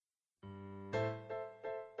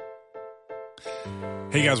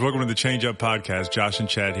Hey guys, welcome to the Change Up Podcast. Josh and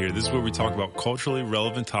Chad here. This is where we talk about culturally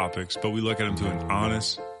relevant topics, but we look at them through an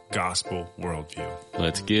honest gospel worldview.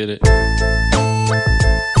 Let's get it.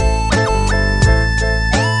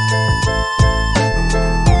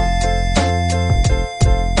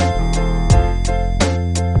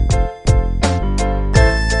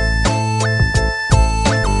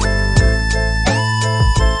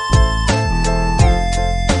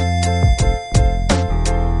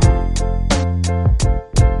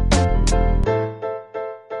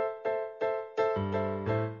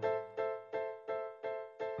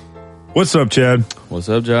 What's up, Chad? What's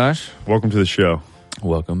up, Josh? Welcome to the show.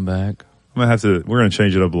 Welcome back. We're gonna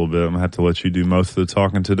change it up a little bit. I'm gonna have to let you do most of the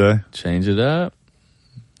talking today. Change it up.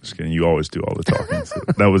 Just kidding. You always do all the talking. So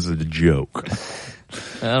that was a joke.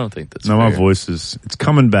 I don't think that's No, fair. my voice it's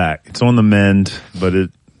coming back. It's on the mend, but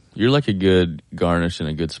You're like a good garnish and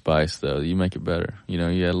a good spice, though. You make it better. You know,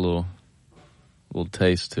 you add a little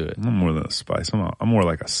taste to it. I'm more than a spice. I'm more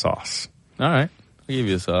like a sauce. All right. I'll give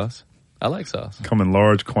you a sauce. I like sauce. Come in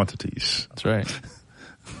large quantities. That's right.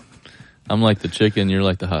 I'm like the chicken. You're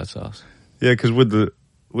like the hot sauce. Yeah, because with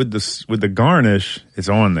the garnish, it's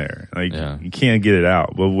on there. Like You can't get it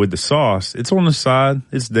out. But with the sauce, it's on the side.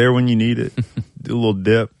 It's there when you need it. Do a little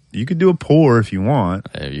dip. You could do a pour if you want.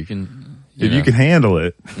 Hey, you can. You can handle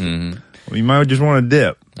it. Mm-hmm. Well, you might just want to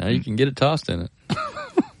dip. Now you can get it tossed in it.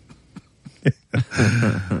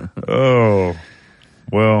 Oh,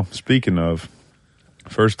 well. Speaking of,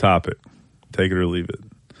 first topic. Take it or leave it.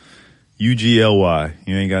 UGLY.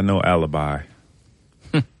 You ain't got no alibi.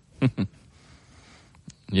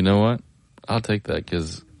 You know what? I'll take that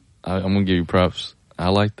because I'm going to give you props. I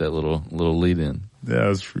like that little lead in. Yeah, it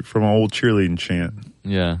was from an old cheerleading chant.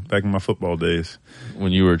 Yeah. Back in my football days.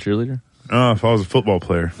 When you were a cheerleader? Oh, if I was a football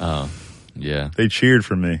player. Oh, yeah. They cheered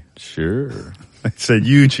for me. Sure. They said,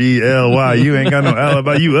 UGLY. You ain't got no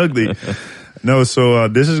alibi. You ugly. No, so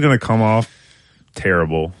this is going to come off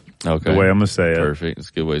terrible. Okay. The way I'm going to say it. Perfect. It's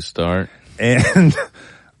a good way to start. And this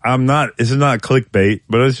is not clickbait,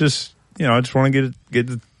 but it's just, I just want to get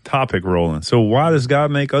the topic rolling. So why does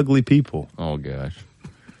God make ugly people? Oh, gosh.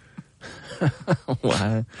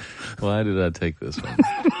 Why did I take this one?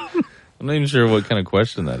 I'm not even sure what kind of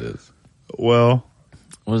question that is. Well,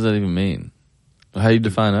 what does that even mean? How do you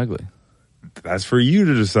define ugly? That's for you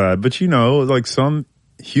to decide. But like some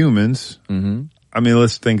humans, mm-hmm. I mean,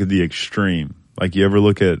 let's think of the extreme. Like you ever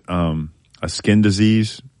look at a skin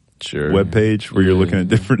disease webpage where you're looking at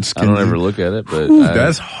different skin I don't ever look at it, but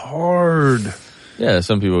that's hard. Yeah,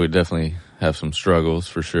 some people would definitely have some struggles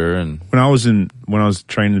for sure. And when I was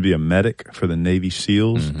training to be a medic for the Navy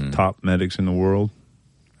SEALs, mm-hmm. top medics in the world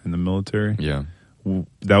in the military, yeah,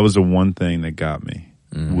 that was the one thing that got me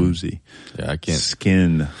woozy. Yeah, I can't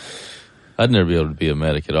skin. I'd never be able to be a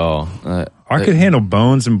medic at all. I could handle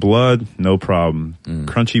bones and blood, no problem.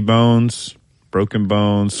 Crunchy bones, broken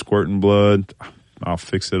bones, squirting blood, I'll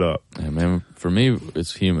fix it up. Yeah, man, for me,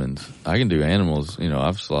 it's humans. I can do animals.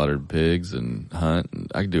 I've slaughtered pigs and hunt. And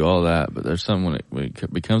I can do all that, but there's something when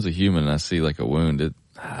it becomes a human and I see like a wound,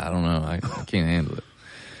 I don't know. I can't handle it.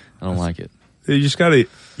 I don't like it. You just gotta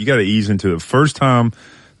ease into it.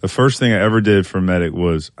 The first thing I ever did for medic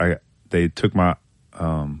was they took my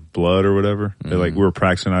blood or whatever. Mm-hmm. We were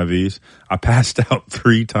practicing IVs. I passed out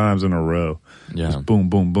 3 times in a row. Yeah. Just boom,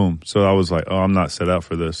 boom, boom. So I was like, oh, I'm not set out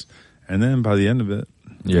for this. And then by the end of it,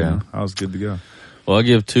 I was good to go. Well, I'll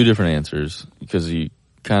give 2 different answers because you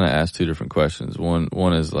kind of asked 2 different questions.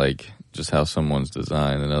 One is like just how someone's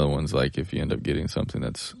designed. Another one's like if you end up getting something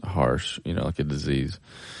that's harsh, like a disease.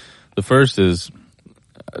 The first is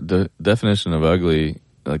the definition of ugly.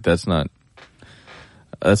 Like that's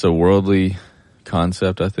a worldly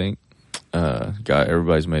concept, I think.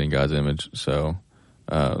 Everybody's made in God's image, so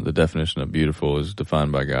the definition of beautiful is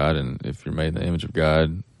defined by God, and if you're made in the image of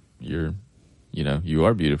God, you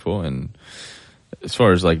are beautiful. And as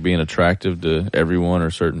far as like being attractive to everyone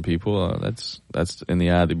or certain people, that's in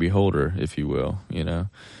the eye of the beholder, if you will.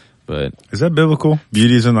 But is that biblical?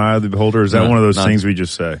 Beauty is in the eye of the beholder. Is that one of those things we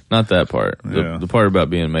just say? Not that part. Yeah. The part about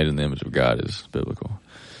being made in the image of God is biblical.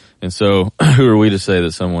 And so who are we to say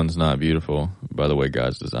that someone's not beautiful by the way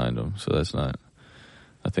God's designed them? So that's not,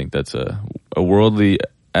 I think that's a worldly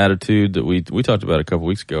attitude that we talked about a couple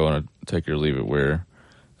weeks ago on a Take It or Leave It, where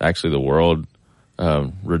actually the world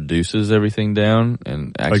reduces everything down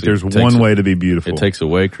and actually like there's one way to be beautiful. It takes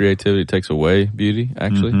away creativity. It takes away beauty,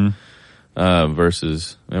 actually. Mm-hmm.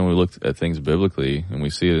 Versus, and we looked at things biblically and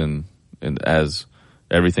we see it in as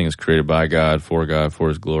everything is created by God, for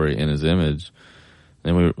His glory, in His image.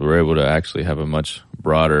 Then we were able to actually have a much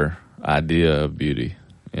broader idea of beauty.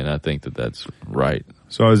 And I think that that's right.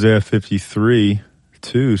 So Isaiah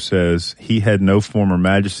 53:2 says, he had no form or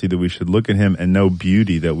majesty that we should look at him, and no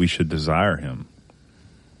beauty that we should desire him.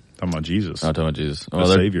 Talking about Jesus. I'm talking about Jesus.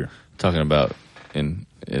 The Savior. Talking about in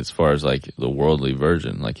as far as like the worldly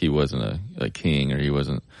version, like he wasn't a king, or he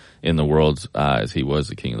wasn't in the world's eyes. He was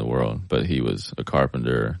the king of the world, but he was a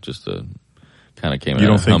carpenter, just a kind of came out. You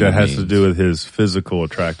don't of think that has means. to do with his physical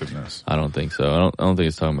attractiveness? I don't think so. I don't think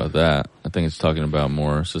it's talking about that. I think it's talking about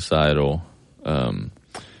more societal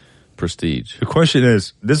prestige. The question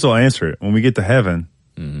is, this will answer it. When we get to heaven,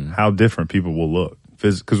 how different people will look.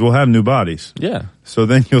 Because we'll have new bodies. Yeah. So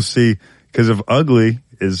then you'll see, because if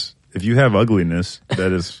you have ugliness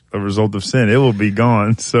that is a result of sin, it will be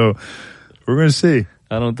gone. So we're going to see.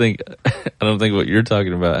 I don't think what you're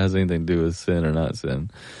talking about has anything to do with sin or not sin.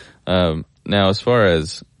 Now, as far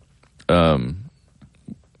as the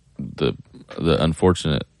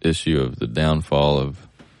unfortunate issue of the downfall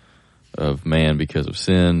of man because of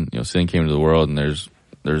sin, sin came into the world, and there's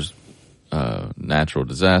natural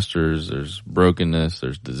disasters, there's brokenness,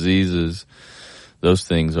 there's diseases. Those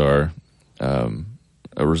things are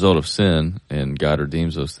a result of sin, and God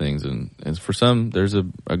redeems those things. And for some, there's a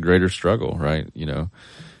greater struggle, right?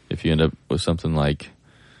 If you end up with something like,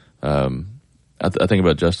 I think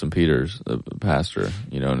about Justin Peters, the pastor.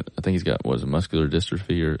 I think he's got muscular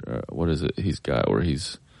dystrophy, or what is it he's got where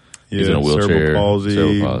he's in a wheelchair, cerebral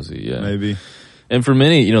palsy, yeah, maybe. And for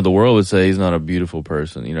many, the world would say he's not a beautiful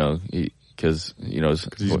person, because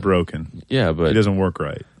he's broken. Yeah, but he doesn't work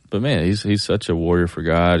right. But man, he's such a warrior for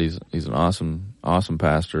God. He's an awesome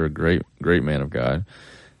pastor, a great man of God,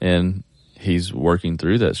 and he's working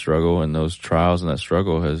through that struggle, and those trials and that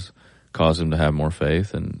struggle has caused him to have more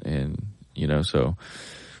faith, and so.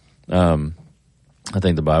 I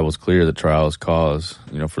think the Bible's clear that trials cause,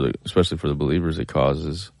 especially for the believers, it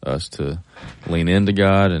causes us to lean into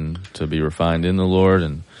God and to be refined in the Lord,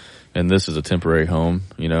 and this is a temporary home,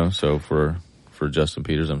 So for Justin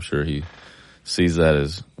Peters, I'm sure he sees that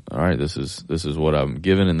as, all right, this is what I'm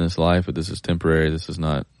given in this life, but this is temporary. This is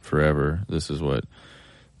not forever. This is what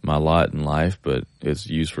my lot in life, but it's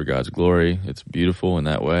used for God's glory. It's beautiful in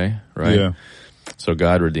that way, right? Yeah. So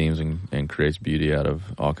God redeems and creates beauty out of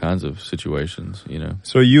all kinds of situations,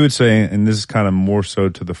 So you would say, and this is kind of more so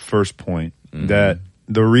to the first point, that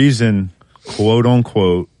the reason, quote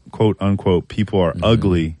unquote, people are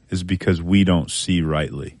ugly is because we don't see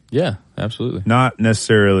rightly. Yeah, absolutely. Not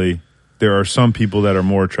necessarily. There are some people that are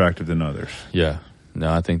more attractive than others. Yeah. No,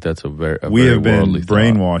 I think that's we have been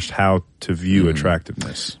brainwashed thought. how to view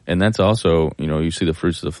attractiveness. And that's also, you see the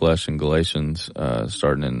fruits of the flesh in Galatians,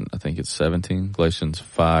 starting in, I think it's 17, Galatians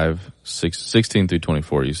 16 through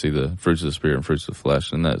 24. You see the fruits of the Spirit and fruits of the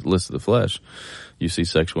flesh. And that list of the flesh, you see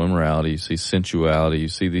sexual immorality, you see sensuality, you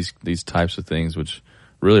see these types of things which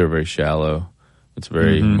really are very shallow. It's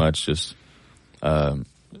very much just a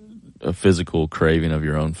physical craving of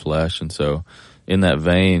your own flesh. And so in that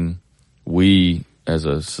vein, we as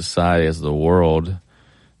a society, as the world,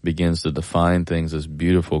 begins to define things as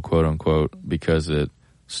beautiful, quote unquote, because it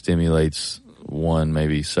stimulates one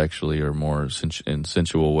maybe sexually or more in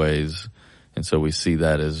sensual ways. And so we see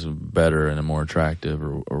that as better and more attractive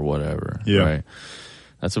or whatever. Yeah. Right?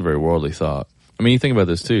 That's a very worldly thought. I mean, you think about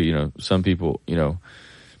this too, some people,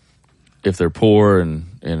 if they're poor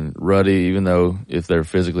and ruddy, even though if they're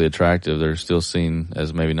physically attractive, they're still seen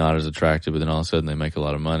as maybe not as attractive, but then all of a sudden they make a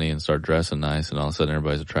lot of money and start dressing nice, and all of a sudden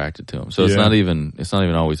everybody's attracted to them. So it's not even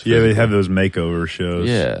always physical. Yeah, they have those makeover shows.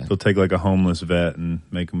 Yeah. They'll take like a homeless vet and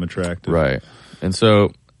make them attractive. Right. And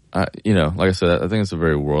so, like I said, I think it's a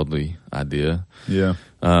very worldly idea. Yeah.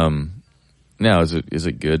 Now, is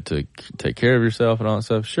it good to take care of yourself and all that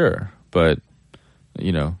stuff? Sure. But,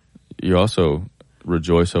 you also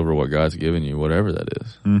rejoice over what God's given you, whatever that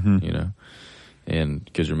is, and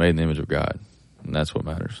because you're made in the image of God, and that's what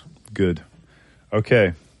matters. Good.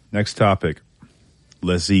 Okay, next topic.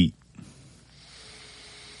 Let's eat.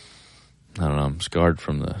 I don't know. I'm scarred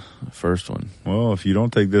from the first one. Well, if you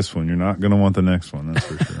don't take this one, you're not going to want the next one. That's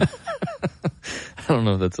for sure. I don't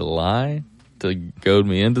know if that's a lie to goad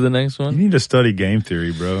me into the next one. You need to study game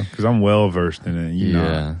theory, bro, because I'm well versed in it.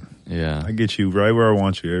 Yeah. I get you right where I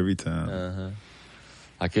want you every time.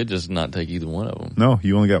 I could just not take either one of them. No,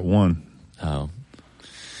 you only got one. Oh.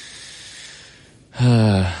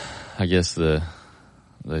 I guess they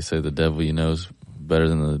say the devil you know is better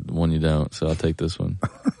than the one you don't, so I'll take this one.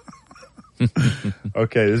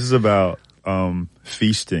 Okay, this is about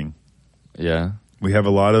feasting. Yeah. We have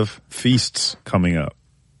a lot of feasts coming up.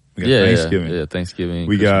 We got Thanksgiving. Yeah, Thanksgiving.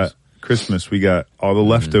 We got Christmas. We got all the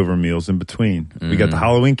leftover meals in between. We got the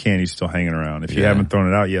Halloween candy still hanging around. If you haven't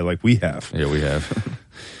thrown it out yet, like we have. Yeah, we have.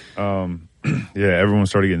 Yeah, everyone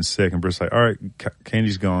started getting sick, and Britt's like, all right,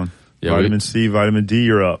 candy's gone. Yeah, vitamin C, vitamin D,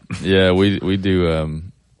 you're up. Yeah, we do.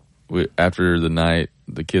 After the night,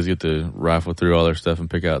 the kids get to rifle through all their stuff and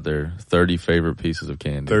pick out their 30 favorite pieces of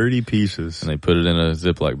candy. 30 pieces. And they put it in a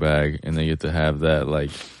Ziploc bag, and they get to have that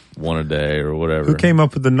like one a day or whatever. Who came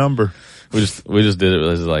up with the number? We just did it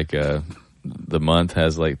as like the month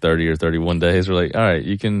has like 30 or 31 days. We're like, all right,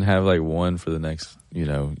 you can have like one for the next, you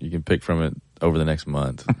can pick from it over the next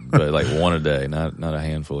month, but like one a day, not a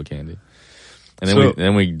handful of candy. And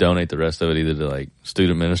then we donate the rest of it either to like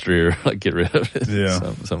student ministry or like get rid of it. Yeah,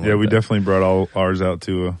 something yeah. like We that. definitely brought all ours out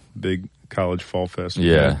to a big college fall fest.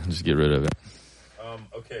 Yeah, just get rid of it.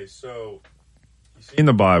 Okay, so you see in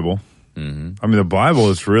the Bible, Mm-hmm. I mean, the Bible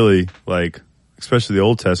is really like, especially the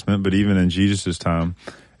Old Testament, but even in Jesus' time,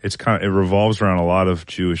 it revolves around a lot of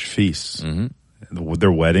Jewish feasts. Mm-hmm.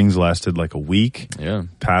 Their weddings lasted like a week. Yeah,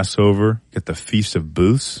 Passover, you get the Feast of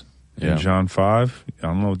Booths in John 5. I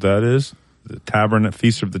don't know what that is. The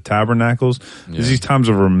Feast of the Tabernacles. Yeah. There's these times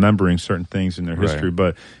of remembering certain things in their history, Right.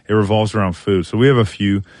 but it revolves around food. So we have a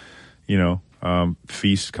few,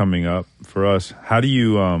 feasts coming up for us. How do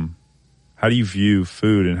you view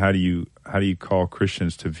food, and how do you call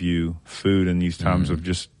Christians to view food in these times of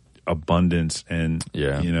just abundance and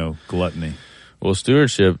gluttony? Well,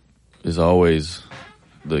 stewardship is always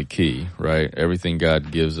the key, right? Everything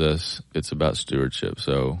God gives us, it's about stewardship.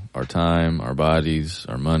 So our time, our bodies,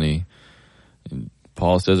 our money. And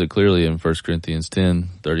Paul says it clearly in 1 Corinthians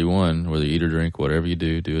 10:31, whether you eat or drink, whatever you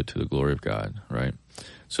do, do it to the glory of God, right?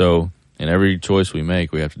 So in every choice we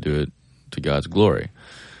make, we have to do it to God's glory.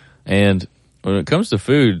 And when it comes to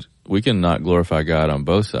food, we can not glorify God on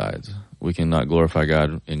both sides. We can not glorify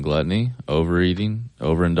God in gluttony, overeating,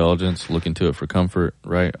 overindulgence, looking to it for comfort,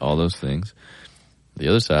 right? All those things. The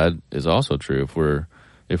other side is also true.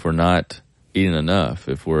 If we're not eating enough,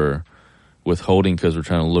 if we're withholding because we're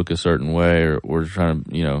trying to look a certain way, or we're trying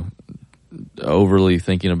to, overly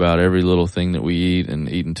thinking about every little thing that we eat and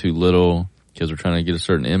eating too little because we're trying to get a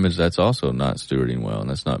certain image, that's also not stewarding well, and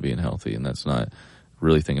that's not being healthy, and that's not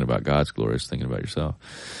really thinking about God's glory. It's thinking about yourself.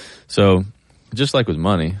 So just like with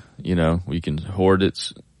money, you can hoard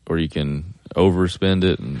it or you can overspend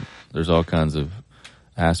it, and there's all kinds of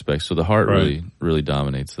aspects. So the heart really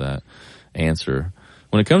dominates that answer.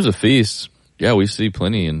 When it comes to feasts, we see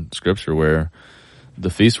plenty in Scripture where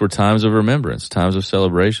the feasts were times of remembrance, times of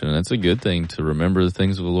celebration, and it's a good thing to remember the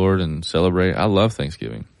things of the Lord and celebrate. I love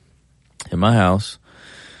Thanksgiving. In my house,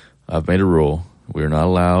 I've made a rule. We're not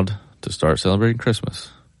allowed to start celebrating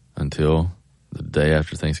Christmas until the day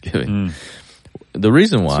after Thanksgiving. The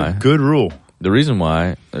reason why... It's a good rule. The reason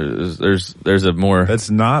why there's a more...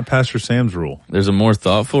 That's not Pastor Sam's rule. There's a more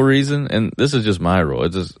thoughtful reason, and this is just my rule.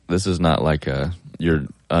 This is not like you're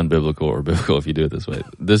unbiblical or biblical if you do it this way.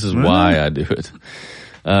 This is why I do it.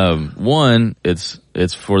 One,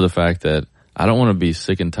 it's for the fact that I don't want to be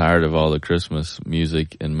sick and tired of all the Christmas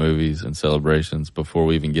music and movies and celebrations before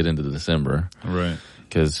we even get into December. Right.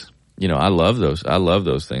 Because, I love those. I love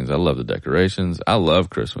those things. I love the decorations. I love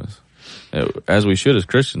Christmas. As we should as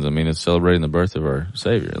Christians. I mean, it's celebrating the birth of our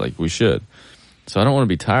Savior. Like, we should. So I don't want to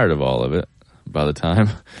be tired of all of it by the time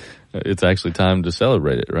it's actually time to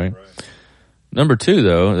celebrate it, right? Number two,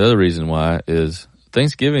 though, the other reason why is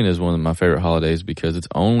Thanksgiving is one of my favorite holidays because it's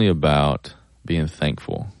only about being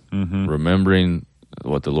thankful, remembering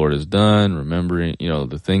what the Lord has done, remembering,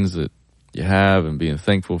 the things that you have, and being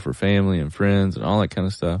thankful for family and friends and all that kind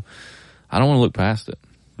of stuff. I don't want to look past it,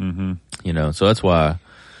 so that's why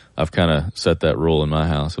I've kind of set that rule in my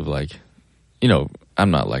house of like,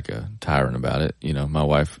 I'm not like a tyrant about it. My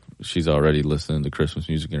wife, she's already listening to Christmas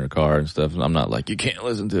music in her car and stuff. And I'm not like, you can't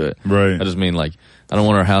listen to it. Right. I just mean like, I don't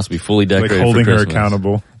want our house to be fully decorated like holding for her Christmas.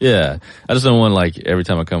 accountable. Yeah. I just don't want like every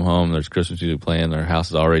time I come home, there's Christmas music playing. Our house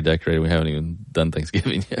is already decorated. We haven't even done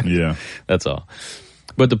Thanksgiving yet. Yeah. That's all.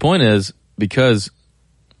 But the point is, because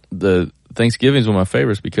the Thanksgiving is one of my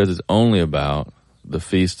favorites because it's only about the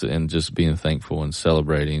feast and just being thankful and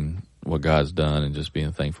celebrating what God's done and just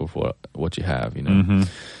being thankful for what you have,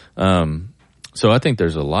 So I think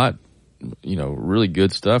there's a lot, really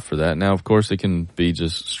good stuff for that. Now, of course, it can be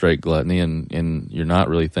just straight gluttony and you're not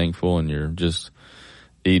really thankful and you're just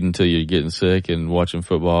eating until you're getting sick and watching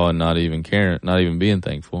football and not even caring, not even being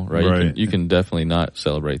thankful, right? You can definitely not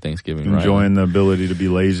celebrate Thanksgiving, enjoying the ability to be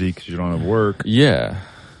lazy because you don't have work. Yeah.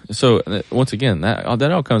 So once again,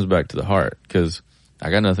 that all comes back to the heart because I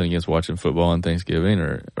got nothing against watching football on Thanksgiving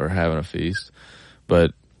or having a feast,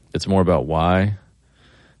 but it's more about why.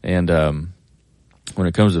 And when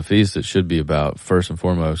it comes to feast, it should be about, first and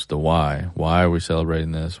foremost, the why. Why are we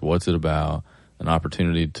celebrating this? What's it about? An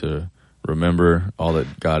opportunity to remember all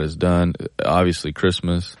that God has done. Obviously,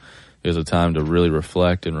 Christmas is a time to really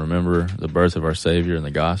reflect and remember the birth of our Savior and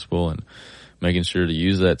the gospel, and making sure to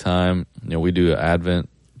use that time. We do an Advent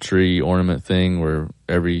tree ornament thing where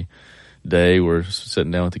every day we're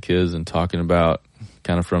sitting down with the kids and talking about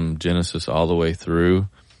kind of from Genesis all the way through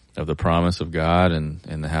of the promise of God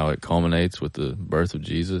and how it culminates with the birth of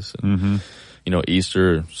Jesus. And,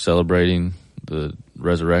 Easter, celebrating the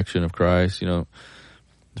resurrection of Christ. The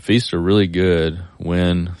feasts are really good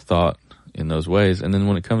when thought in those ways. And then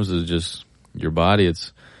when it comes to just your body,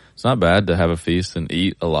 it's not bad to have a feast and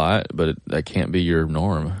eat a lot, but that can't be your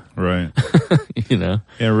norm. Right.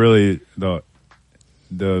 And really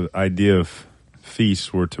the idea of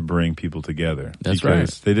feasts were to bring people together. That's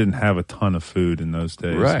because right. They didn't have a ton of food in those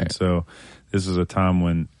days. Right. And so this is a time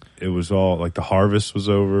when it was all like the harvest was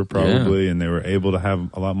over probably, and they were able to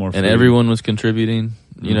have a lot more food. And everyone was contributing,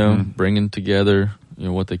 bringing together,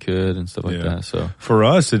 what they could and stuff like that. So for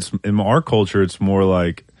us, it's in our culture, it's more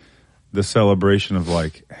like the celebration of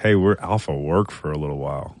like, hey, we're off of work for a little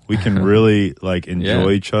while. We can really like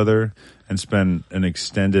enjoy each other and spend an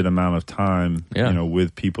extended amount of time,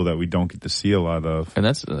 with people that we don't get to see a lot of. And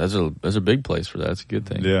that's a big place for that. It's a good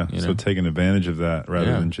thing. Yeah. So taking advantage of that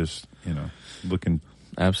rather than just, looking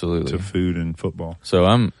absolutely to food and football. So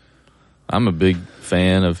I'm a big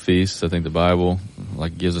fan of feasts. I think the Bible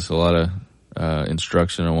gives us a lot of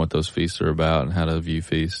instruction on what those feasts are about and how to view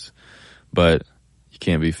feasts. But you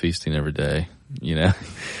can't be feasting every day. You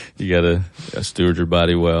got to steward your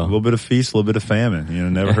body well. A little bit of feast, a little bit of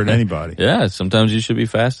famine. Never hurt anybody. Yeah, sometimes you should be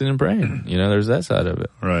fasting and praying. There's that side of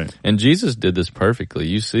it. Right. And Jesus did this perfectly.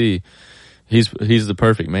 You see, he's the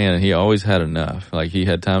perfect man, and he always had enough. Like, he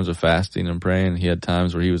had times of fasting and praying. He had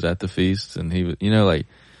times where he was at the feasts, and he was,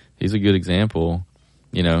 he's a good example,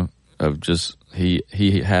 of just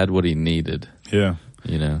he had what he needed. Yeah.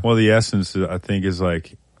 Well, the essence, I think, is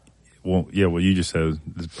like, well, yeah, what you just said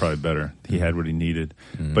is probably better. He had what he needed,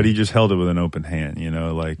 but he just held it with an open hand,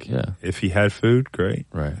 if he had food, great.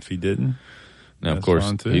 Right. If he didn't, now, of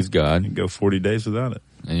course, he's God. You can go 40 days without it.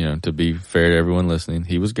 And, to be fair to everyone listening,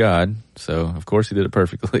 he was God, so of course he did it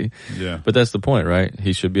perfectly. Yeah. But that's the point, right?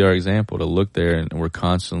 He should be our example to look there, and we're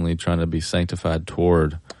constantly trying to be sanctified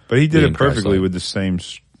toward. But he did it perfectly with the same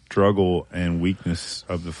struggle and weakness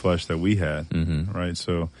of the flesh that we had, right?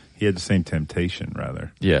 So he had the same temptation,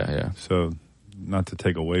 rather. Yeah. So not to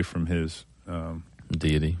take away from his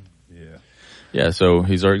deity. Yeah. Yeah, so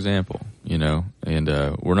he's our example, and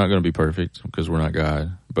we're not going to be perfect because we're not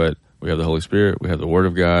God, but we have the Holy Spirit, we have the Word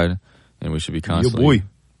of God, and we should be constantly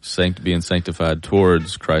being sanctified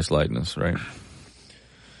towards Christ-likeness, right?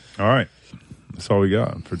 All right. That's all we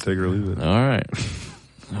got for Take or Leave It. All right.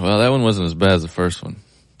 Well, that one wasn't as bad as the first one.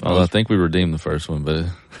 Although I think we redeemed the first one, but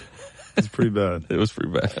it's pretty bad. It was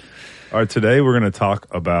pretty bad. All right, today we're going to talk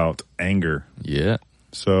about anger. Yeah.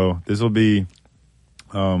 So this will be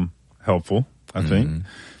helpful, I think.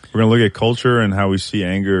 We're going to look at culture and how we see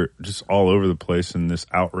anger just all over the place in this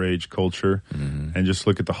outrage culture, and just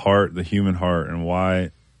look at the heart, the human heart, and why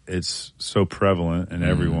it's so prevalent in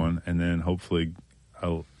everyone, and then hopefully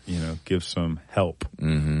I'll, give some help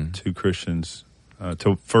to Christians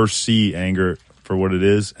to first see anger for what it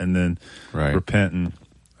is, and then repent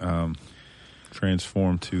and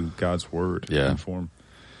transform to God's word. Yeah. Conform.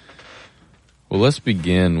 Well, let's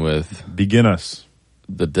begin with us.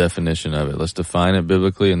 The definition of it. Let's define it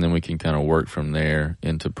biblically, and then we can kind of work from there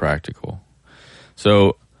into practical.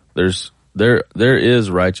 So there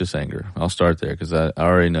is righteous anger. I'll start there because I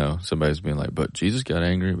already know somebody's being like, but Jesus got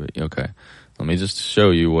angry. But okay, let me just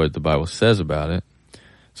show you what the Bible says about it. It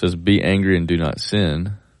says, "Be angry and do not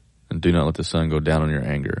sin, and do not let the sun go down on your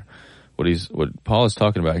anger." What Paul is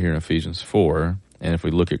talking about here in Ephesians 4, and if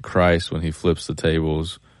we look at Christ when he flips the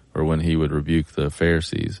tables or when he would rebuke the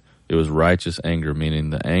Pharisees, it was righteous anger,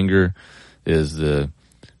 meaning the anger is the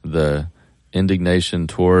indignation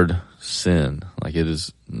toward sin. Like, it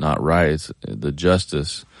is not right. It's the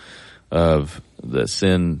justice of that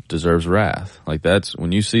sin deserves wrath. Like, that's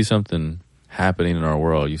when you see something happening in our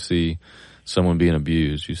world, you see someone being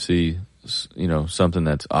abused, you see, something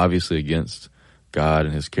that's obviously against God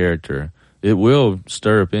and his character, it will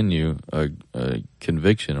stir up in you a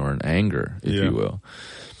conviction or an anger, if you will.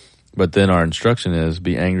 But then our instruction is,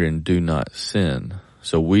 be angry and do not sin.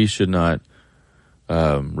 So we should not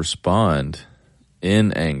respond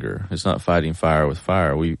in anger. It's not fighting fire with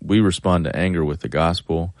fire. We respond to anger with the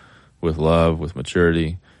gospel, with love, with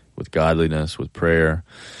maturity, with godliness, with prayer.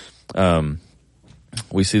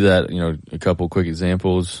 We see that, a couple quick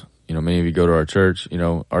examples. Many of you go to our church.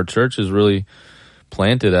 Our church is really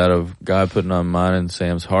planted out of God putting on mine and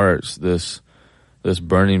Sam's hearts this this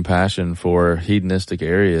burning passion for hedonistic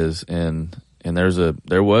areas, and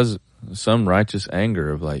there was some righteous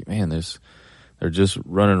anger of like, man, they're just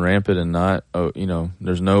running rampant and not,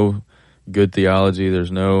 there's no good theology,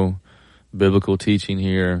 there's no biblical teaching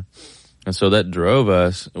here. And so that drove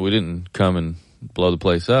us. We didn't come and blow the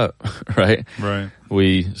place up, right? Right.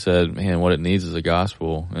 We said, man, what it needs is a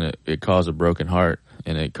gospel, and it caused a broken heart,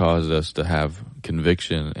 and it caused us to have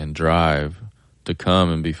conviction and drive to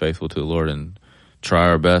come and be faithful to the Lord and try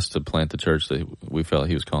our best to plant the church that we felt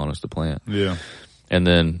he was calling us to plant. Yeah. And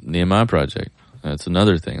then Nehemiah Project. That's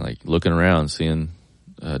another thing, like looking around, seeing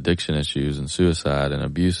addiction issues and suicide and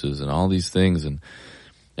abuses and all these things, and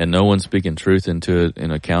no one speaking truth into it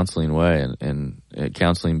in a counseling way and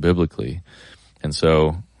counseling biblically. And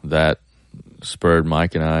so that spurred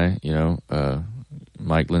Mike and I,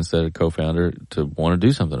 Mike Lindstedt, a co-founder, to want to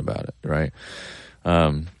do something about it, right?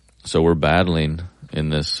 So we're battling in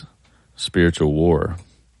this spiritual war.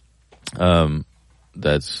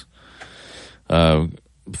 That's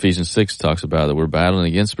Ephesians 6 talks about that we're battling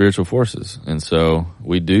against spiritual forces. And so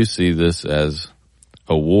we do see this as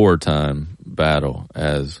a wartime battle,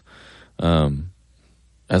 as a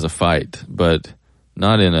fight, but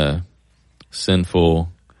not in a sinful,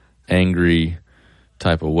 angry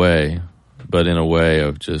type of way, but in a way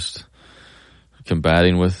of just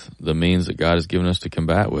combating with the means that God has given us to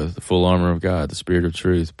combat with, the full armor of God, the spirit of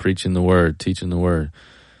truth, preaching the word, teaching the word,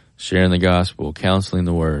 sharing the gospel, counseling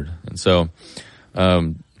the word. And so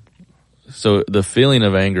the feeling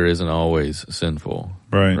of anger isn't always sinful,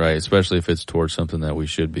 right? Especially if it's towards something that we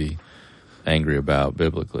should be angry about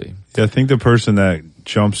biblically. Yeah, I think the person that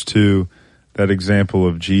jumps to that example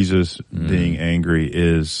of Jesus being angry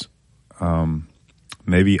is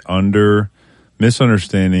maybe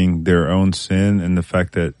misunderstanding their own sin and the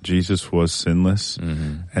fact that Jesus was sinless.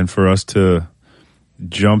 And for us to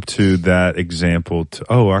jump to that example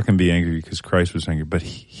I can be angry because Christ was angry, but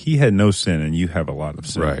he had no sin and you have a lot of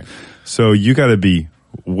sin. Right. So you got to be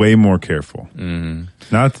way more careful. The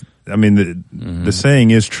saying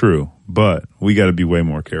is true, but we got to be way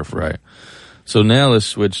more careful. Right. So now let's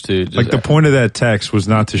switch to the point of that text was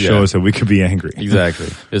not to show us that we could be angry. Exactly.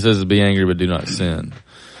 It says be angry but do not sin.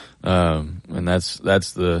 And that's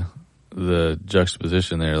the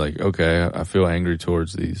juxtaposition there. Like, okay, I feel angry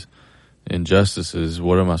towards these injustices.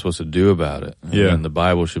 What am I supposed to do about it? And the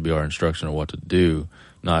Bible should be our instruction of what to do,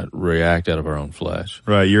 not react out of our own flesh.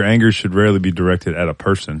 Right. Your anger should rarely be directed at a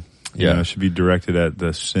person. It should be directed at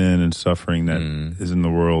the sin and suffering that is in the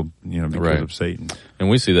world, because of Satan. And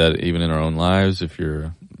we see that even in our own lives. If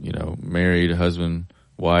you're, married, husband,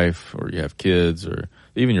 wife, or you have kids, or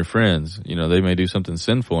even your friends, they may do something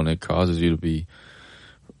sinful and it causes you to be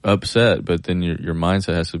upset. But then your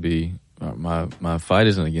mindset has to be, my fight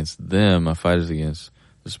isn't against them. My fight is against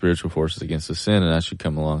the spiritual forces, against the sin, and I should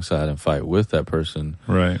come alongside and fight with that person.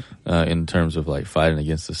 Right. In terms of like fighting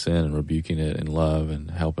against the sin and rebuking it in love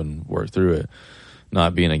and helping work through it,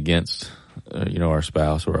 not being against, our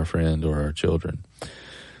spouse or our friend or our children.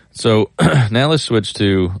 So now let's switch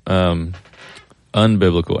to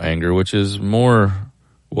unbiblical anger, which is more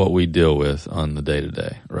what we deal with on the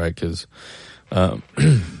day-to-day, right? Because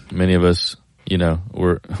many of us,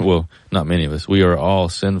 not many of us, we are all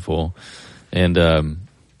sinful, and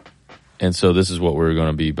so this is what we're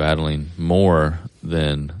going to be battling more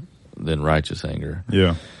than righteous anger.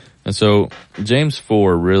 Yeah. And so James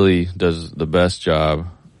 4 really does the best job.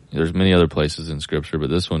 There's many other places in Scripture, but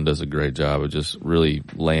this one does a great job of just really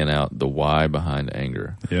laying out the why behind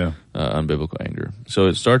anger. Yeah. Unbiblical anger. So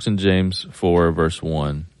it starts in James 4, verse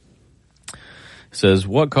 1. It says,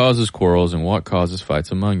 "What causes quarrels and what causes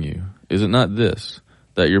fights among you? Is it not this,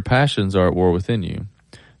 that your passions are at war within you?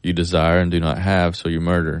 You desire and do not have, so you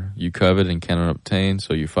murder. You covet and cannot obtain,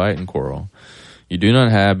 so you fight and quarrel. You do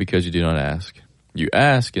not have because you do not ask. You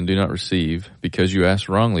ask and do not receive because you ask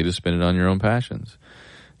wrongly to spend it on your own passions.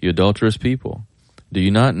 You adulterous people, do you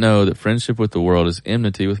not know that friendship with the world is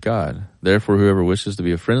enmity with God? Therefore, whoever wishes to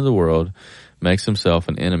be a friend of the world makes himself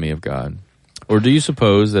an enemy of God. Or do you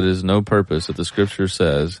suppose that it is no purpose that the Scripture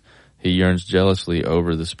says he yearns jealously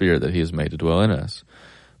over the Spirit that he has made to dwell in us?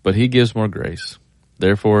 But he gives more grace.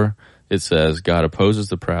 Therefore, it says, God opposes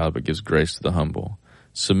the proud but gives grace to the humble.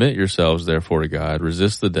 Submit yourselves, therefore, to God.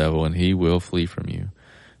 Resist the devil, and he will flee from you.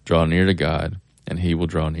 Draw near to God, and he will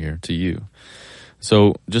draw near to you."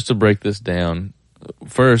 So just to break this down,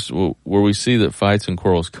 first, where we see that fights and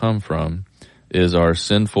quarrels come from is our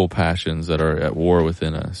sinful passions that are at war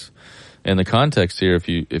within us. And the context here,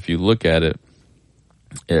 if you look at it,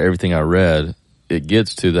 everything I read, it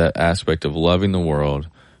gets to that aspect of loving the world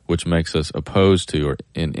which makes us opposed to or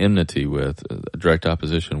in enmity with, direct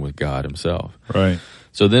opposition with God himself. Right.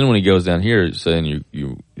 So then when he goes down here, it's saying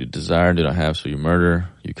you desire and do not have, so you murder,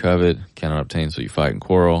 you covet, cannot obtain, so you fight and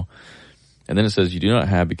quarrel. And then it says you do not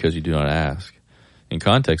have because you do not ask. In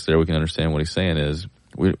context there, we can understand what he's saying is,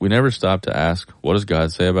 we never stop to ask, what does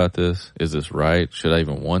God say about this? Is this right? Should I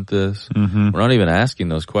even want this? Mm-hmm. We're not even asking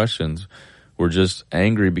those questions. We're just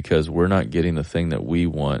angry because we're not getting the thing that we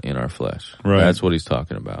want in our flesh. Right. That's what he's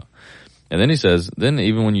talking about. And then he says, then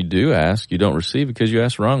even when you do ask, you don't receive because you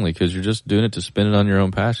ask wrongly, because you're just doing it to spend it on your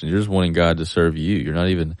own passion. You're just wanting God to serve you. You're not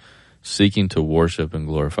even seeking to worship and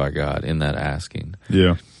glorify God in that asking.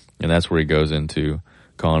 Yeah. And that's where he goes into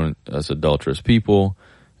calling us adulterous people,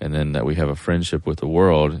 and then that we have a friendship with the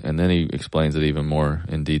world. And then he explains it even more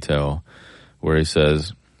in detail, where he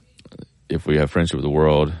says, if we have friendship with the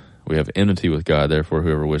world, we have enmity with God. Therefore,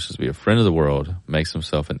 whoever wishes to be a friend of the world makes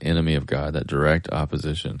himself an enemy of God, that direct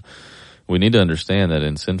opposition. We need to understand that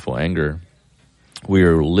in sinful anger, we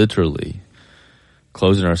are literally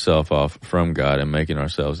closing ourselves off from God and making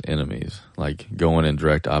ourselves enemies, like going in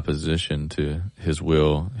direct opposition to his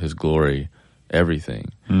will, his glory,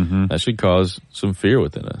 everything. Mm-hmm. That should cause some fear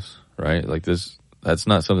within us, right? Like this, that's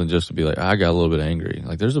not something just to be like, I got a little bit angry.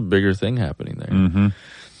 Like there's a bigger thing happening there. Mm-hmm.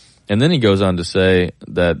 And then he goes on to say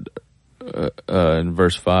that in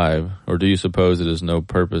verse 5, or do you suppose it is no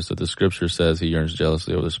purpose that the scripture says he yearns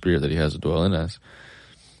jealously over the spirit that he has to dwell in us,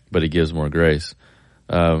 but he gives more grace?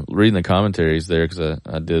 Reading the commentaries there, because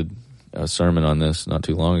I did a sermon on this not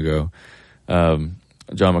too long ago,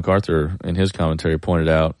 John MacArthur in his commentary pointed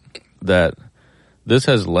out that this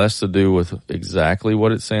has less to do with exactly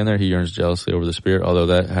what it's saying there, he yearns jealously over the Spirit, although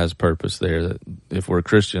that has purpose there, that if we're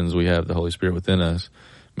Christians, we have the Holy Spirit within us,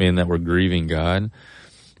 meaning that we're grieving God.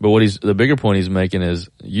 But the bigger point he's making is,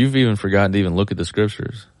 you've even forgotten to even look at the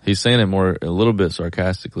scriptures. He's saying it a little bit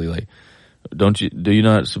sarcastically, like, do you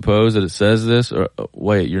not suppose that it says this? Or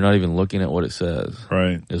wait, you're not even looking at what it says.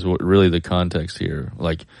 Right. Is what really the context here.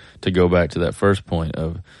 Like, to go back to that first point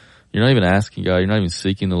of, you're not even asking God, you're not even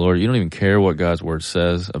seeking the Lord, you don't even care what God's word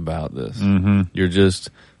says about this. Mm-hmm. You're just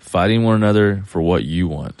fighting one another for what you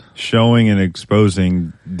want. Showing and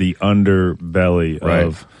exposing the underbelly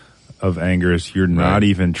of anger is you're not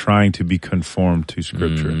even trying to be conformed to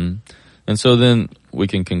Scripture. Mm-hmm. And so then we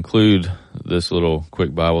can conclude this little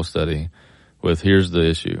quick Bible study with, here's the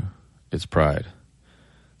issue. It's pride.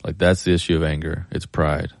 Like, that's the issue of anger. It's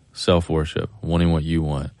pride, self-worship, wanting what you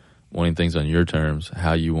want, wanting things on your terms,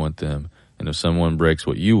 how you want them. And if someone breaks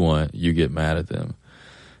what you want, you get mad at them,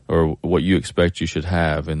 or what you expect you should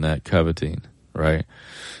have in that coveting, right?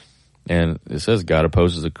 And it says God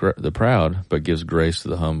opposes the proud, but gives grace to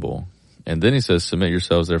the humble. And then he says, submit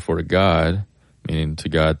yourselves therefore to God, meaning to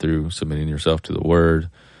God through submitting yourself to the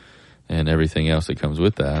word and everything else that comes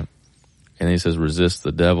with that. And he says, resist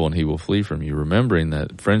the devil and he will flee from you. Remembering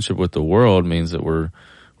that friendship with the world means that we're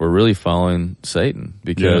really following Satan.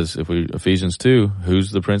 Because if Ephesians 2, who's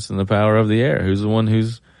the prince and the power of the air? Who's the one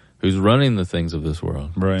who's running the things of this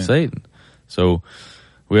world? Right. Satan. So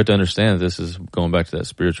we have to understand that this is going back to that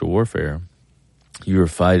spiritual warfare. You are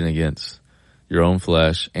fighting against your own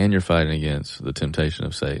flesh, and you're fighting against the temptation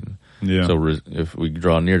of Satan. Yeah. So if we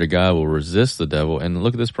draw near to God, we'll resist the devil. And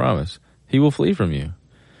look at this promise. He will flee from you.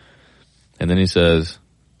 And then he says,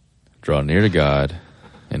 draw near to God,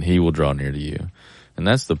 and he will draw near to you. And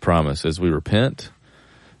that's the promise. As we repent,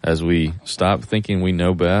 as we stop thinking we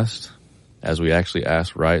know best, as we actually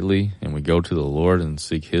ask rightly, and we go to the Lord and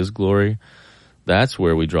seek his glory, that's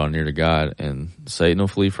where we draw near to God, and Satan will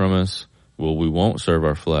flee from us. We won't serve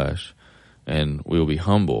our flesh, and we will be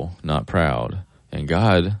humble, not proud. And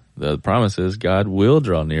God, the promise is, God will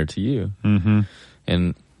draw near to you. Mm-hmm.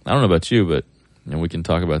 And I don't know about you, but we can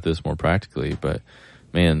talk about this more practically. But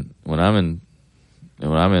man, when I'm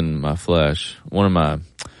in my flesh, one of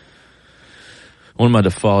my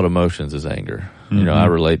default emotions is anger. Mm-hmm. You know, I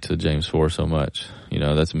relate to James 4 so much. You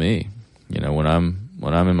know, that's me. You know, when I'm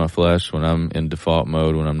in my flesh, when I'm in default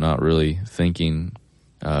mode, when I'm not really thinking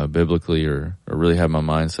biblically or really have my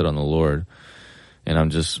mind set on the Lord, and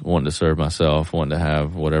I'm just wanting to serve myself, wanting to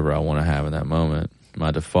have whatever I want to have in that moment,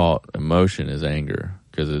 my default emotion is anger,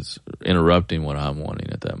 because it's interrupting what I'm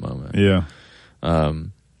wanting at that moment. Yeah.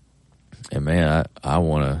 And man, I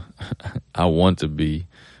want to be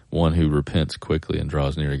one who repents quickly and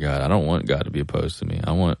draws near to God. I don't want God to be opposed to me.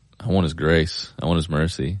 I want his grace. I want his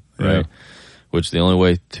mercy, right? Yeah. Which the only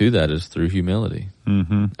way to that is through humility.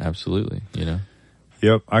 Mm-hmm. Absolutely, you know?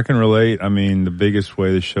 Yep, I can relate. I mean, the biggest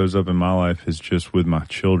way this shows up in my life is just with my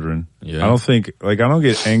children. Yeah. I don't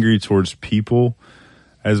get angry towards people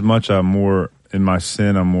as much. I'm more in my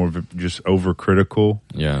sin, I'm more of just overcritical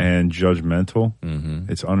Yeah. and judgmental.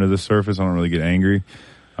 Mm-hmm. It's under the surface. I don't really get angry.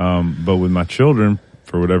 But with my children,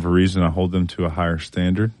 for whatever reason, I hold them to a higher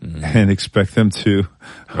standard and expect them to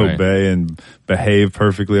Right. obey and behave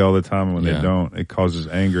perfectly all the time. And when Yeah. they don't, it causes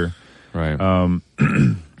anger. Right.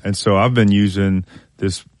 And so I've been using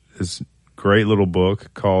this great little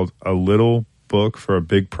book called A Little Book for a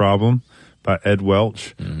Big Problem by Ed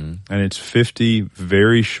Welch. And it's 50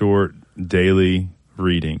 very short daily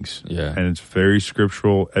readings. Yeah. And it's very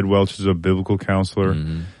scriptural. Ed Welch is a biblical counselor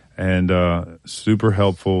and super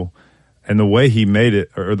helpful. And the way he made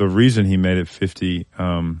it, or the reason he made it 50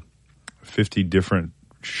 different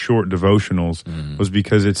short devotionals was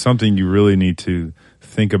because it's something you really need to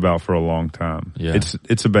think about for a long time. Yeah.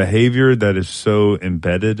 It's a behavior that is so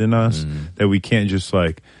embedded in us that we can't just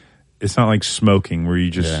it's not like smoking where you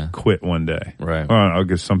just quit one day. Right. Well, I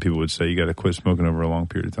guess some people would say you got to quit smoking over a long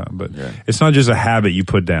period of time, but Yeah. it's not just a habit you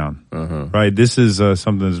put down, right? This is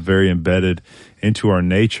something that's very embedded into our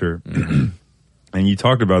nature. And you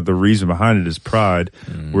talked about the reason behind it is pride.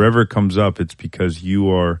 Wherever it comes up, it's because you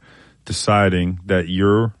are deciding that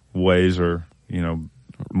your ways are,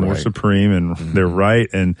 more Right. supreme and they're right.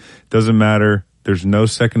 And it doesn't matter. There's no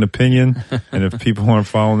second opinion. And if people aren't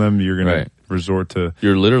following them, you're going Right. to resort to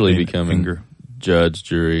You're literally being becoming anger. judge,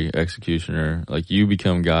 jury, executioner. Like you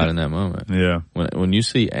become God in that moment. Yeah. When you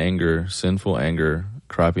see anger, sinful anger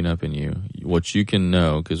cropping up in you, what you can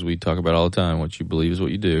know, because we talk about it all the time, what you believe is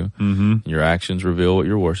what you do. Your actions reveal what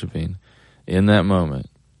you're worshiping. In that moment,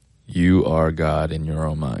 you are God in your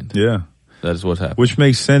own mind. Yeah. That is what's happening. Which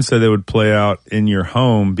makes sense that it would play out in your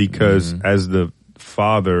home because as the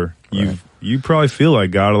father, you probably feel like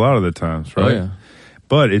God a lot of the times, right? Oh, yeah.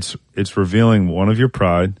 But it's revealing one of your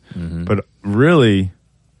pride. But really,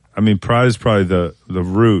 I mean, pride is probably the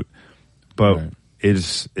root, but Right.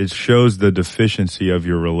 it shows the deficiency of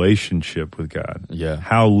your relationship with God. Yeah.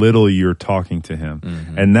 How little you're talking to him.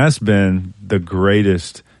 And that's been the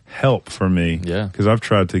greatest help for me. Yeah. Because I've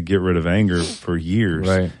tried to get rid of anger for years.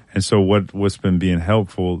 Right. And so what's been being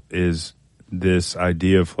helpful is this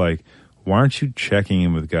idea of why aren't you checking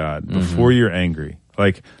in with God before you're angry?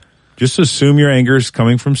 Just assume your anger is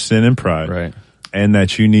coming from sin and pride. Right. And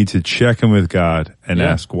that you need to check in with God and Yeah.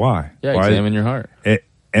 ask why. Yeah, Why examine your heart.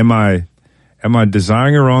 am I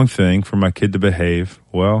desiring a wrong thing for my kid to behave?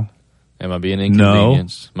 Well, Am I being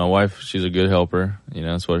inconvenienced? My wife, she's a good helper.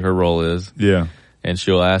 That's what her role is. yeah. And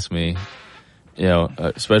she'll ask me,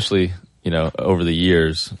 especially, over the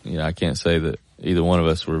years, I can't say that either one of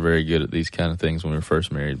us were very good at these kind of things when we were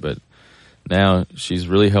first married, but now she's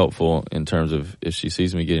really helpful in terms of if she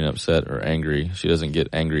sees me getting upset or angry, she doesn't get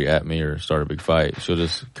angry at me or start a big fight. She'll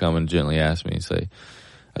just come and gently ask me and say,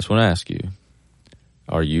 I just want to ask you,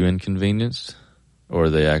 are you inconvenienced or are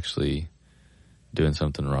they actually doing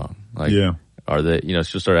something wrong? Are they,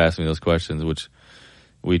 she'll start asking me those questions, which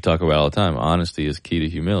we talk about all the time. Honesty is key to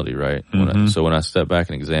humility, right? So when I step back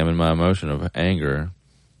and examine my emotion of anger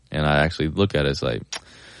and I actually look at it, it's like,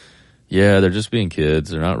 yeah, they're just being kids.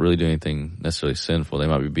 They're not really doing anything necessarily sinful. They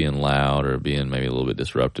might be being loud or being maybe a little bit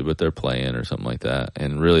disruptive, but they're playing or something like that.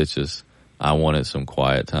 And really it's just, I wanted some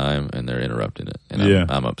quiet time and they're interrupting it. And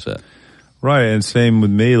I'm upset. Right. And same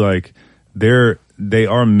with me, they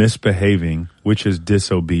are misbehaving, which is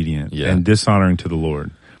disobedient and dishonoring to the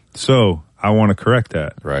Lord. So I want to correct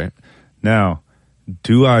that. Right. Now,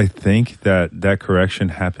 do I think that correction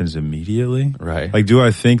happens immediately? Right. Do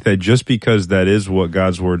I think that just because that is what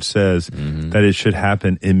God's word says, that it should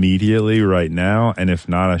happen immediately right now? And if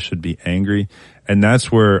not, I should be angry. And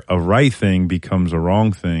that's where a right thing becomes a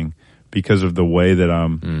wrong thing because of the way that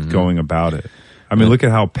I'm going about it. I mean, look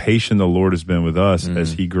at how patient the Lord has been with us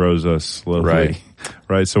as he grows us slowly.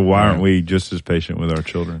 Right. So why aren't we just as patient with our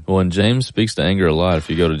children? Well, and James speaks to anger a lot. If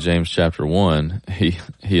you go to James chapter 1,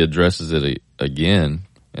 he addresses it again,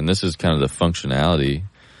 and this is kind of the functionality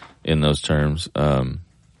in those terms of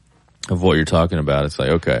what you're talking about. It's like,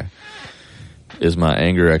 okay, is my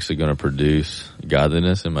anger actually going to produce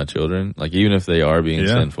godliness in my children? Even if they are being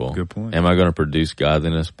sinful, good point. Am I going to produce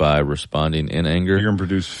godliness by responding in anger? You're going to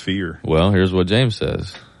produce fear. Well, here's what James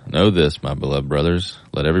says. Know this, my beloved brothers,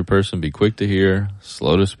 let every person be quick to hear,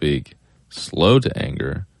 slow to speak, slow to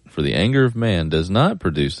anger, for the anger of man does not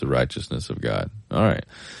produce the righteousness of God. All right.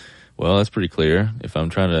 Well, that's pretty clear. If I'm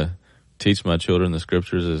trying to teach my children the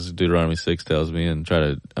scriptures, as Deuteronomy 6 tells me, and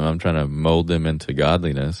I'm trying to mold them into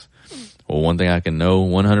godliness, well, one thing I can know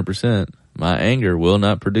 100%, my anger will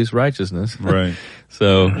not produce righteousness. Right.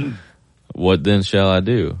 So what then shall I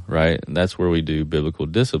do, right? And that's where we do biblical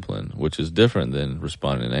discipline, which is different than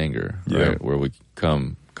responding in anger, right? Where we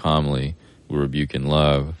come calmly, we rebuke in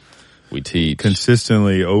love, We teach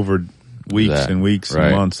consistently over weeks that, and weeks right.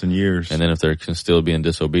 and months and years. And then if they're still being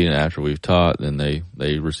disobedient after we've taught, then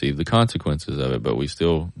they receive the consequences of it. But we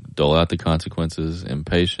still dole out the consequences in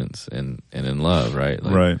patience and in love, right?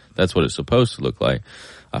 Like, right. That's what it's supposed to look like.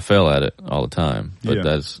 I fail at it all the time, but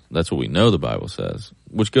Yeah. that's what we know the Bible says.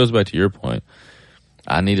 Which goes back to your point.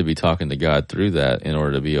 I need to be talking to God through that in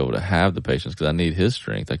order to be able to have the patience, because I need His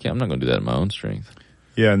strength. I'm not going to do that in my own strength.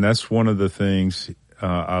 Yeah, and that's one of the things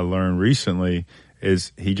I learned recently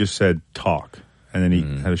is he just said talk, and then he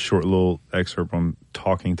had a short little excerpt on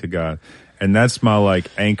talking to God, and that's my like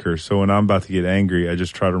anchor. So when I'm about to get angry, I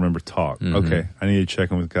just try to remember talk. Okay, I need to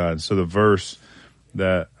check in with God. So the verse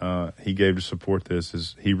that he gave to support this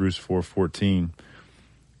is Hebrews 4:14.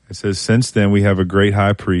 It says, "Since then we have a great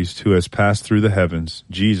high priest who has passed through the heavens,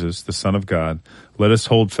 Jesus, the Son of God. Let us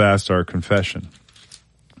hold fast our confession.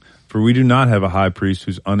 For we do not have a high priest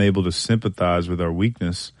who's unable to sympathize with our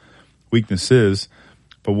weaknesses,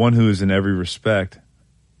 but one who in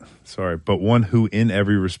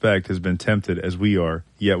every respect has been tempted as we are,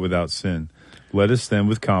 yet without sin. Let us then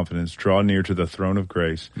with confidence draw near to the throne of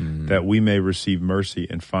grace, that we may receive mercy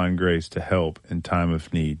and find grace to help in time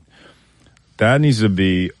of need." That needs to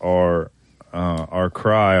be our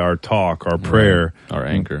cry, our talk, our prayer, our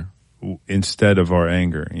anchor, instead of our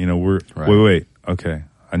anger. You know, Right. wait, okay.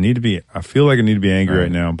 I feel like I need to be angry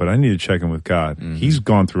right now, but I need to check in with God. He's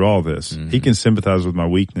gone through all this. He can sympathize with my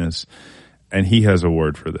weakness, and He has a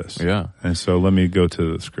word for this. Yeah. And so let me go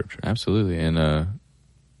to the scripture. Absolutely. And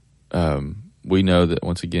we know that,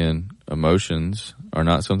 once again, emotions are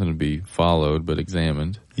not something to be followed, but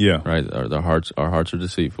examined. Yeah. Right? Our hearts are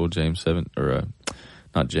deceitful.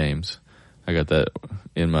 Not James. I got that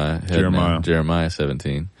in my head now. Jeremiah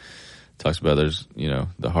 17 talks about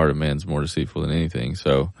the heart of man's more deceitful than anything.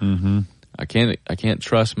 So I can't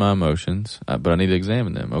trust my emotions, but I need to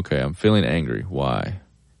examine them. Okay, I'm feeling angry. Why?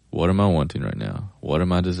 What am I wanting right now? What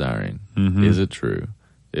am I desiring? Is it true?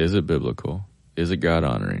 Is it biblical? Is it God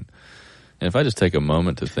honoring? And if I just take a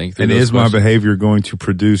moment to think through and those is my behavior going to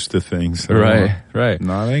produce the things that right.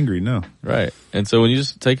 Not angry, no. Right. And so when you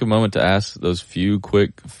just take a moment to ask those few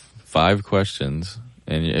quick 5 questions,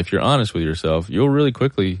 and if you're honest with yourself, you'll really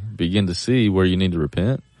quickly begin to see where you need to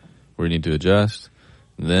repent, where you need to adjust,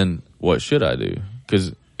 and then what should I do?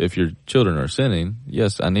 Because if your children are sinning,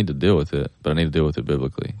 yes, I need to deal with it, but I need to deal with it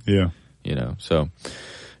biblically. Yeah. So,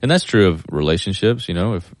 and that's true of relationships.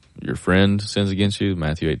 If your friend sins against you,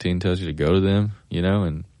 Matthew 18 tells you to go to them,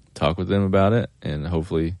 and talk with them about it, and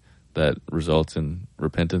hopefully that results in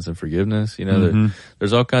repentance and forgiveness.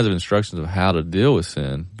 There's all kinds of instructions of how to deal with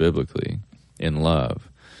sin biblically in love.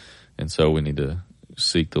 And so we need to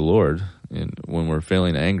seek the Lord. And when we're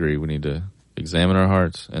feeling angry, we need to examine our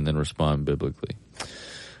hearts and then respond biblically.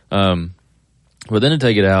 But then to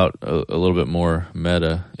take it out a little bit more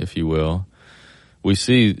meta, if you will, we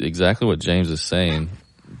see exactly what James is saying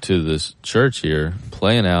to this church here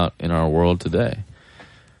playing out in our world today.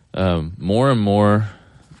 More and more,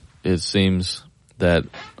 it seems that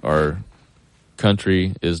our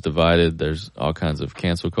country is divided. There's all kinds of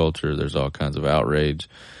cancel culture. There's all kinds of outrage.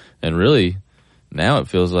 And really, now it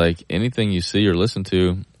feels like anything you see or listen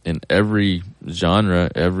to in every genre,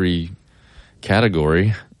 every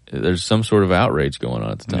category, there's some sort of outrage going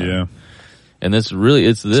on at the time. Yeah. And it's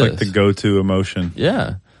this. It's like the go-to emotion.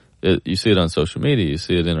 Yeah. You see it on social media. You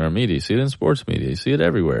see it in our media. You see it in sports media. You see it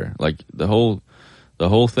everywhere. Like the whole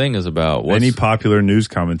thing is about any popular news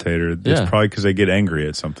commentator. It's probably because they get angry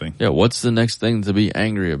at something. Yeah. What's the next thing to be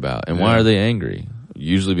angry about? And why are they angry?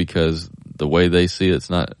 Usually because the way they see it's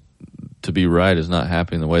not to be right is not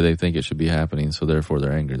happening the way they think it should be happening. So therefore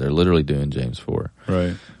they're angry. They're literally doing James 4.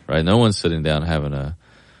 Right. Right. No one's sitting down having a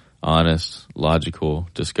honest, logical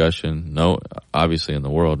discussion. No, obviously in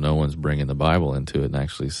the world, no one's bringing the Bible into it and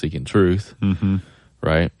actually seeking truth,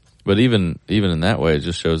 right? But even in that way, it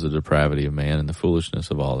just shows the depravity of man and the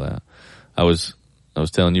foolishness of all that. I was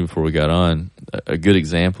telling you before we got on, a good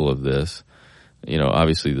example of this,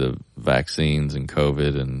 obviously the vaccines and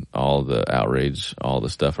COVID and all the outrage, all the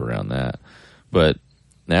stuff around that. But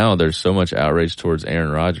now there's so much outrage towards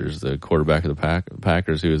Aaron Rodgers, the quarterback of the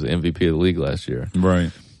Packers, who was the MVP of the league last year.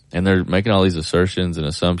 Right. And they're making all these assertions and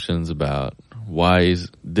assumptions about why he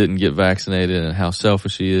didn't get vaccinated and how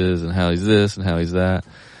selfish he is and how he's this and how he's that.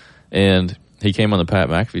 And he came on the Pat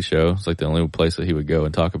McAfee show. It's like the only place that he would go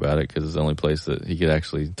and talk about it because it's the only place that he could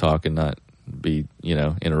actually talk and not be,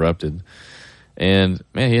 interrupted. And,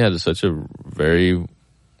 man, he had such a very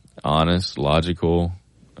honest, logical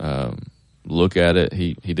look at it.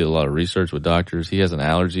 He did a lot of research with doctors. He has an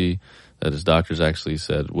allergy that his doctors actually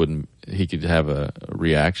said he could have a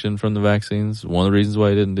reaction from the vaccines. One of the reasons why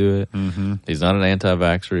he didn't do it. Mm-hmm. He's not an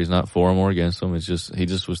anti-vaxxer. He's not for them or against them. He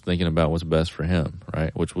just was thinking about what's best for him,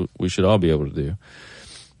 right? Which we should all be able to do.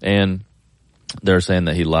 And they're saying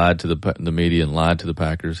that he lied to the media and lied to the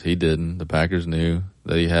Packers. He didn't. The Packers knew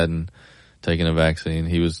that he hadn't taken a vaccine.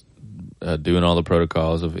 He was doing all the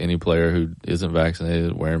protocols of any player who isn't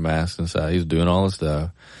vaccinated, wearing masks inside. He's doing all the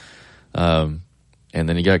stuff. And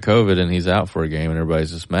then he got COVID and he's out for a game, and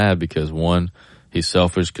everybody's just mad because, one, he's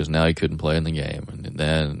selfish because now he couldn't play in the game. And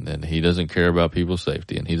then he doesn't care about people's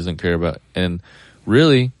safety, and he doesn't care about, and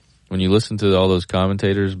really, when you listen to all those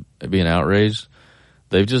commentators being outraged,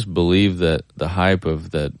 they've just believed that the hype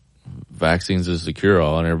of that vaccines is the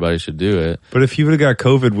cure-all and everybody should do it. But if he would have got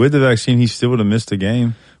COVID with the vaccine, he still would have missed a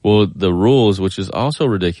game. Well, the rules, which is also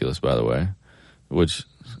ridiculous, by the way, which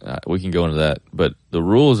we can go into that. But the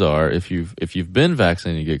rules are, if you've been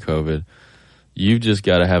vaccinated and you get COVID, you've just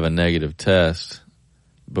got to have a negative test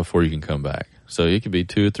before you can come back. So it could be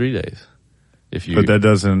 2 or 3 days. But that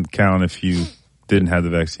doesn't count if you didn't have the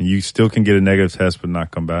vaccine. You still can get a negative test but not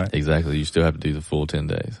come back. Exactly. You still have to do the full 10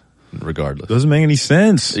 days, regardless. Doesn't make any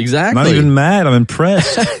sense. Exactly. I'm not even mad. I'm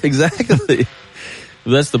impressed. Exactly.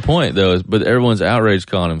 That's the point, though. But everyone's outraged,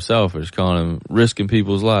 calling him selfish, calling him risking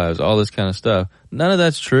people's lives, all this kind of stuff. None of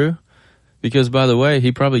that's true. Because, by the way,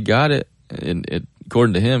 he probably got it,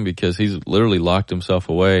 according to him, because he's literally locked himself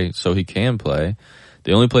away so he can play.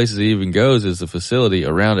 The only places he even goes is the facility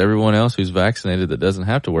around everyone else who's vaccinated that doesn't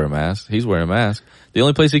have to wear a mask. He's wearing a mask. The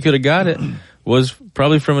only place he could have got it was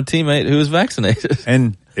probably from a teammate who was vaccinated.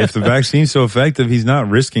 And if the vaccine's so effective, he's not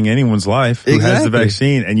risking anyone's life who has the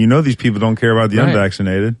vaccine. And these people don't care about the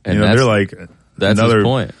unvaccinated. And they're like that's another his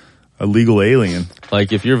point. Illegal alien.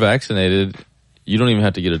 Like, if you're vaccinated, you don't even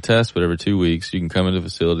have to get a test, but every 2 weeks you can come into the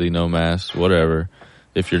facility, no mask, whatever.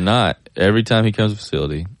 If you're not, every time he comes to the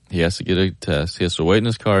facility, he has to get a test. He has to wait in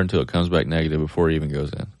his car until it comes back negative before he even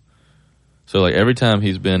goes in. So, like, every time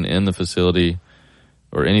he's been in the facility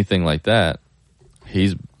or anything like that,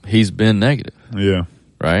 he's been negative. Yeah.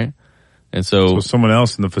 Right? And so someone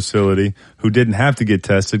else in the facility who didn't have to get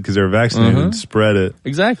tested because they were vaccinated spread it.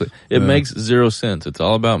 Exactly. It makes zero sense. It's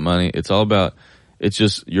all about money. It's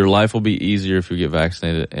just your life will be easier if you get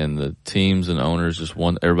vaccinated, and the teams and owners just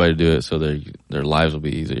want everybody to do it so their lives will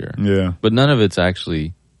be easier. Yeah. But none of it's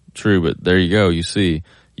actually true. But there you go. You see,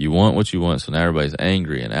 you want what you want, so now everybody's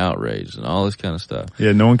angry and outraged and all this kind of stuff.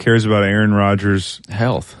 Yeah, no one cares about Aaron Rodgers'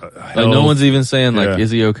 health. Like, no one's even saying,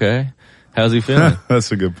 is he okay? How's he feeling? That's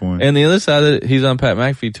a good point. And the other side of it, he's on Pat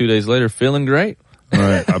McAfee 2 days later, feeling great.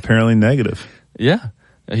 Right. Apparently negative. Yeah.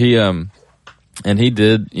 He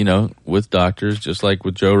did, with doctors, just like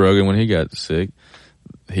with Joe Rogan when he got sick,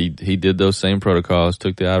 he did those same protocols,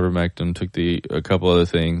 took the ivermectin, took a couple other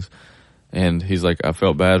things. And he's like, I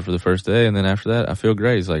felt bad for the first day, and then after that, I feel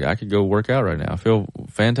great. He's like, I could go work out right now. I feel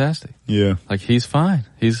fantastic. Yeah. Like, he's fine.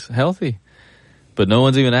 He's healthy. But no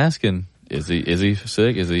one's even asking, is he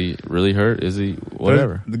sick? Is he really hurt? Is he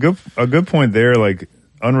whatever? A good point there, like,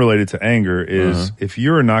 unrelated to anger, is if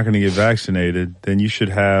you're not going to get vaccinated, then you should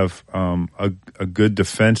have a good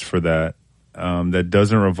defense for that. That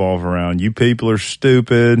doesn't revolve around, you people are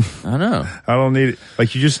stupid. I know. I don't need it.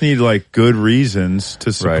 Like, you just need, like, good reasons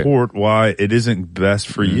to support why it isn't best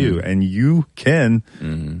for you. And you can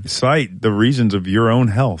cite the reasons of your own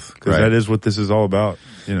health, because that is what this is all about,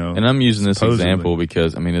 And I'm using this example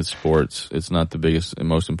because, it's sports. It's not the biggest and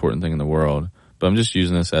most important thing in the world. But I'm just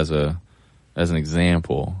using this as an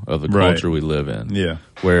example of the culture we live in. Yeah.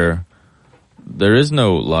 Where there is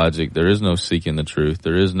no logic, there is no seeking the truth,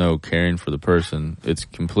 there is no caring for the person. It's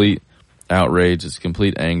complete outrage, it's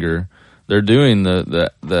complete anger. They're doing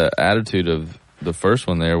the attitude of the first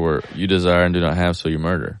one there, where you desire and do not have, so you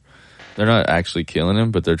murder. They're not actually killing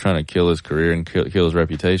him, but they're trying to kill his career and kill his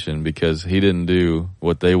reputation because he didn't do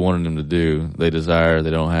what they wanted him to do. They desire,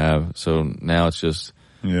 they don't have, so now it's just,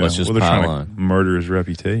 let's just pile on. Murder his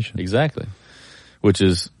reputation. Exactly.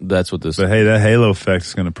 That's what this... But hey, that halo effect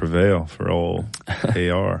is going to prevail for old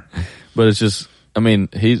AR. But it's just,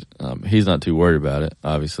 he's not too worried about it,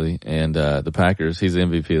 obviously. And the Packers, he's the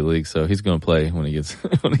MVP of the league, so he's going to play when he gets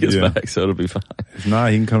back, so it'll be fine. If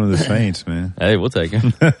not, he can come to the Saints, man. Hey, we'll take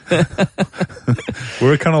him.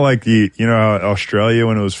 We're kind of like how Australia,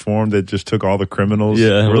 when it was formed, that just took all the criminals.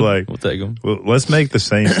 Yeah, we'll take them. Well, let's make the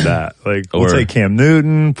Saints that. Like, we'll take Cam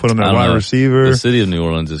Newton, put him at wide receiver. The city of New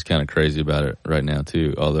Orleans is kind of crazy about it right now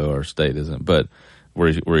too, although our state isn't. But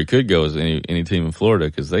where he could go is any team in Florida,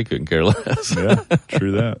 because they couldn't care less. Yeah,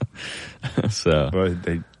 true that. So,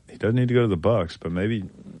 he doesn't need to go to the Bucks, but maybe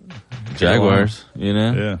Jaguars.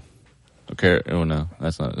 Yeah. Okay, oh no,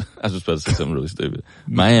 that's not. I was supposed to say something really stupid.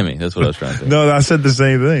 Miami. That's what I was trying to say. No, I said the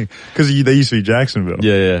same thing because they used to be Jacksonville.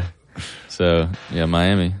 Yeah. So yeah,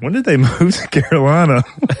 Miami. When did they move to Carolina?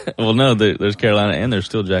 Well, no, there's Carolina and there's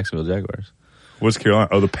still Jacksonville Jaguars. What's Carolina?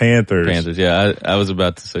 Oh, the Panthers. Panthers. Yeah, I was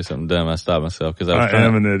about to say something dumb. I stopped myself because I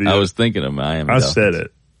am an idiot. I was thinking of Miami. I Dolphins. said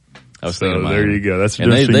it. I was So thinking of Miami. there you go. That's the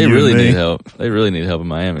and difference they between you really and me. need help. They really need help in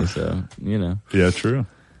Miami. So Yeah, true.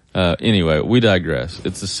 Anyway, we digress.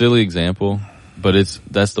 It's a silly example, but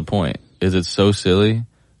that's the point. Is it's so silly,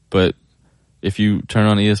 but if you turn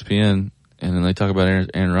on ESPN and then they talk about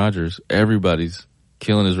Aaron Rodgers, everybody's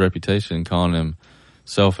killing his reputation, calling him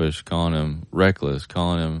selfish, calling him reckless,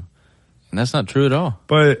 calling him, and that's not true at all.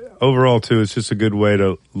 But overall, too, it's just a good way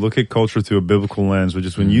to look at culture through a biblical lens, which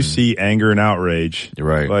is when you see anger and outrage, You're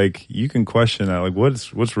right. like you can question that. Like,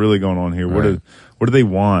 what's really going on here? Right. What do they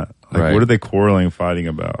want? Like, Right. what are they quarreling, fighting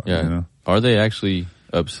about? Yeah. You know? Are they actually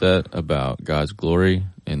upset about God's glory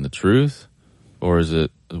and the truth? Or is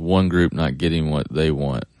it one group not getting what they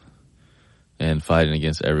want and fighting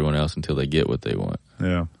against everyone else until they get what they want?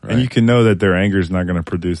 Yeah. Right. And you can know that their anger is not going to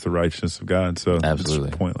produce the righteousness of God. So Absolutely.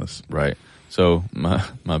 it's pointless. Right. So my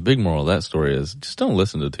big moral of that story is just don't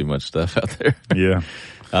listen to too much stuff out there. Yeah.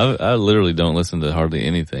 I literally don't listen to hardly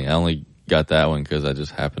anything. I only got that one because I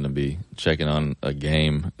just happened to be checking on a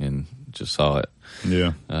game and just saw it.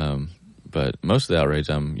 Yeah. But most of the outrage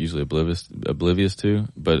I'm usually oblivious to.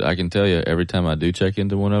 But I can tell you, every time I do check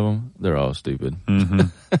into one of them, they're all stupid.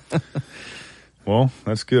 Well,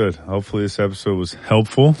 that's good. Hopefully this episode was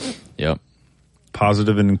helpful, Yep.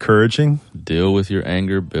 positive, and encouraging. Deal with your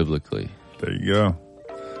anger biblically. There you go.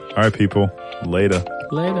 All right, people. Later.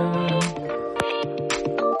 Later.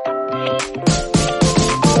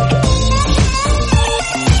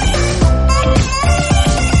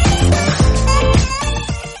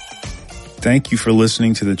 Thank you for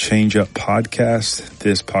listening to the Change Up podcast.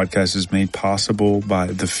 This podcast is made possible by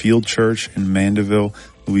the Field Church in Mandeville,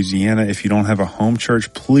 Louisiana. If you don't have a home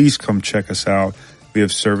church, please come check us out. We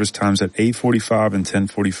have service times at 8:45 and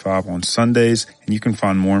 10:45 on Sundays, and you can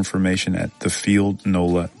find more information at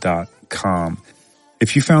thefieldnola.com.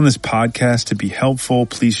 If you found this podcast to be helpful,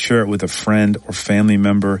 please share it with a friend or family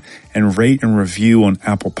member and rate and review on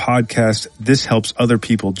Apple Podcasts. This helps other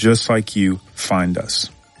people just like you find us.